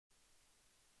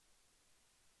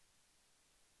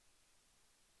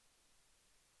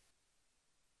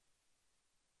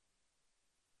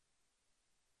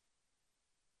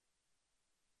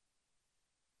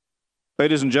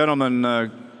Ladies and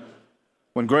gentlemen,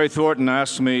 when Gray Thornton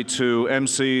asked me to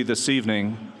MC this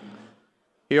evening,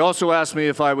 he also asked me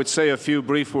if I would say a few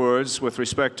brief words with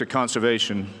respect to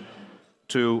conservation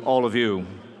to all of you.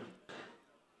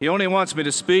 He only wants me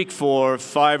to speak for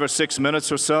 5 or 6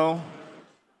 minutes or so,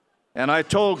 and I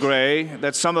told Gray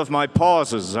that some of my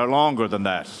pauses are longer than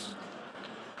that.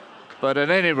 But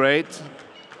at any rate,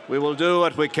 we will do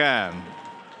what we can.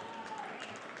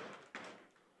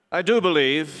 I do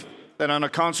believe that on a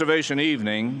conservation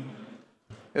evening,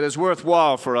 it is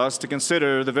worthwhile for us to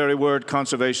consider the very word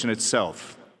conservation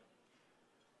itself.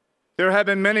 There have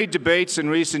been many debates in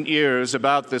recent years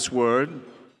about this word,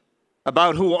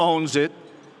 about who owns it,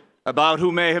 about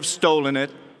who may have stolen it,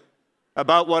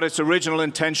 about what its original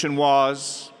intention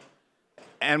was,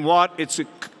 and what its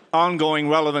ongoing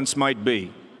relevance might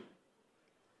be.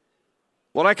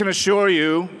 Well, I can assure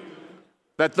you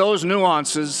that those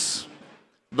nuances,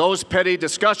 those petty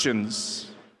discussions,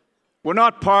 were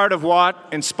not part of what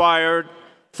inspired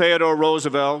Theodore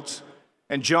Roosevelt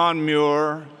and John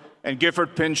Muir and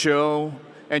Gifford Pinchot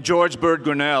and George Bird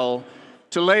Grinnell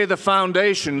to lay the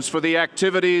foundations for the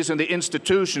activities and the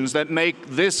institutions that make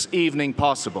this evening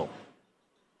possible.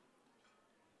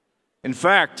 In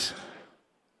fact,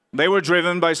 they were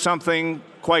driven by something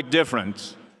quite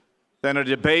different than a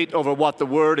debate over what the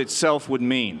word itself would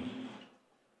mean.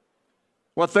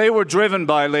 What they were driven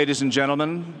by, ladies and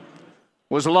gentlemen,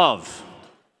 was love.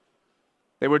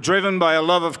 They were driven by a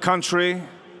love of country,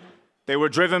 they were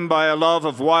driven by a love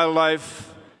of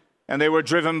wildlife, and they were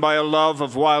driven by a love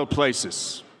of wild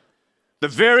places. The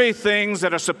very things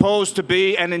that are supposed to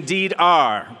be, and indeed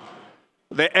are,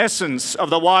 the essence of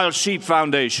the Wild Sheep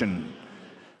Foundation: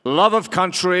 love of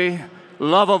country,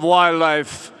 love of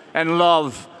wildlife, and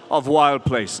love of wild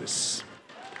places.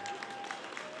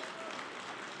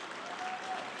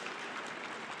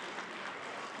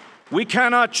 We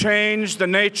cannot change the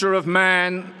nature of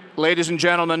man, ladies and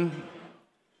gentlemen,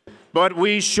 but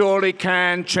we surely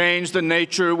can change the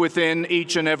nature within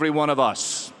each and every one of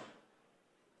us.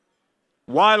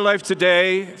 Wildlife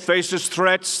today faces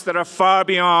threats that are far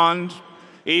beyond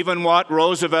even what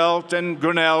Roosevelt and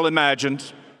Grinnell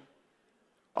imagined.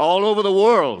 All over the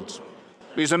world,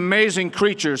 these amazing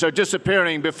creatures are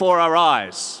disappearing before our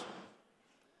eyes.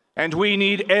 And we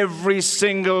need every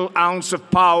single ounce of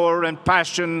power and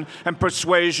passion and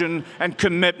persuasion and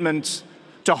commitment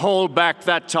to hold back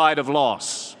that tide of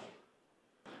loss.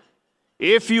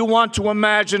 If you want to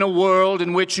imagine a world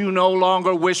in which you no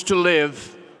longer wish to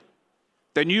live,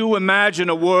 then you imagine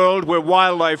a world where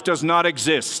wildlife does not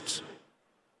exist.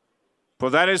 For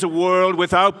that is a world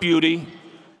without beauty,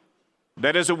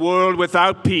 that is a world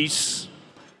without peace,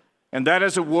 and that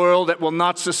is a world that will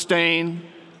not sustain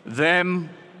them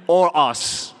or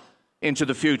us into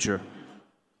the future.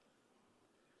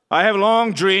 I have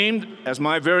long dreamed, as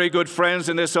my very good friends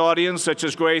in this audience, such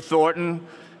as Gray Thornton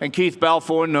and Keith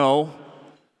Balfour know,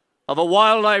 of a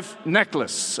wildlife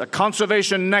necklace, a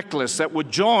conservation necklace that would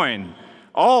join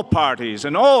all parties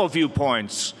and all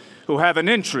viewpoints who have an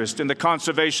interest in the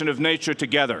conservation of nature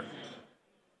together.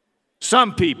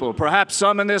 Some people, perhaps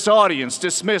some in this audience,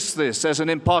 dismiss this as an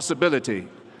impossibility,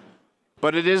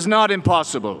 but it is not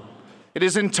impossible. It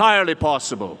is entirely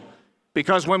possible,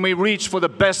 because when we reach for the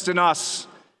best in us,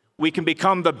 we can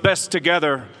become the best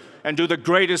together and do the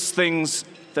greatest things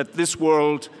that this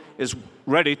world is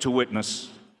ready to witness.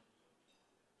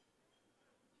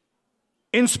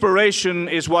 Inspiration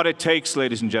is what it takes,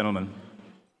 ladies and gentlemen.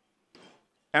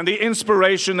 And the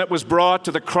inspiration that was brought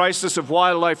to the crisis of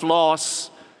wildlife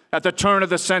loss at the turn of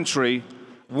the century,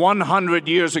 100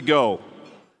 years ago,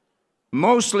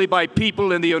 mostly by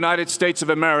people in the United States of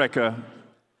America,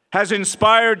 has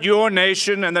inspired your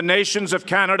nation and the nations of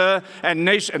Canada and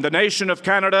the nation of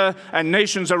Canada and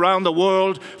nations around the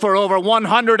world for over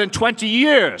 120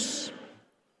 years.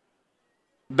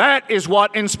 That is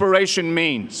what inspiration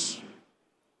means.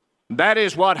 That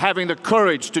is what having the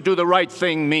courage to do the right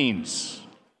thing means.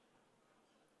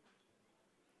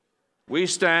 We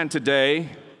stand today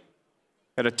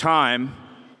at a time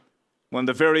when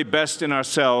the very best in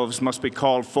ourselves must be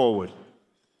called forward,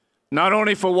 not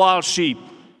only for wild sheep,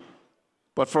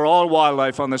 but for all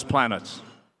wildlife on this planet.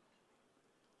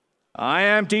 I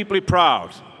am deeply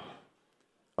proud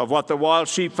of what the Wild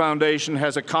Sheep Foundation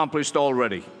has accomplished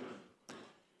already.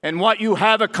 And what you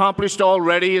have accomplished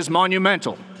already is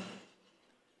monumental.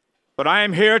 But I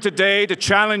am here today to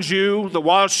challenge you, the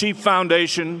Wild Sheep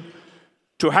Foundation,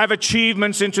 to have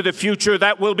achievements into the future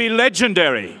that will be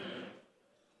legendary,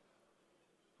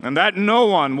 and that no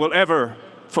one will ever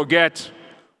forget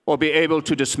or be able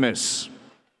to dismiss.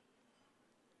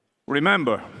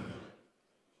 Remember,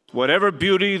 Whatever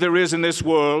beauty there is in this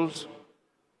world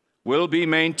will be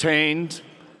maintained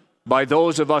by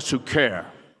those of us who care.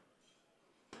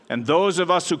 And those of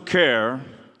us who care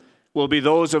will be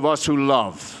those of us who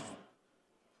love.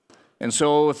 And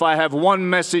so if I have one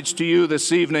message to you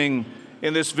this evening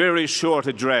in this very short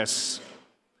address,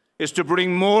 is to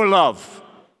bring more love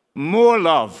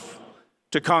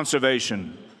to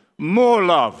conservation, more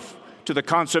love to the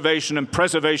conservation and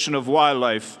preservation of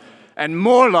wildlife, and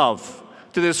more love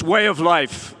to this way of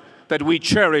life that we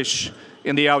cherish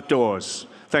in the outdoors.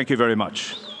 Thank you very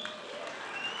much.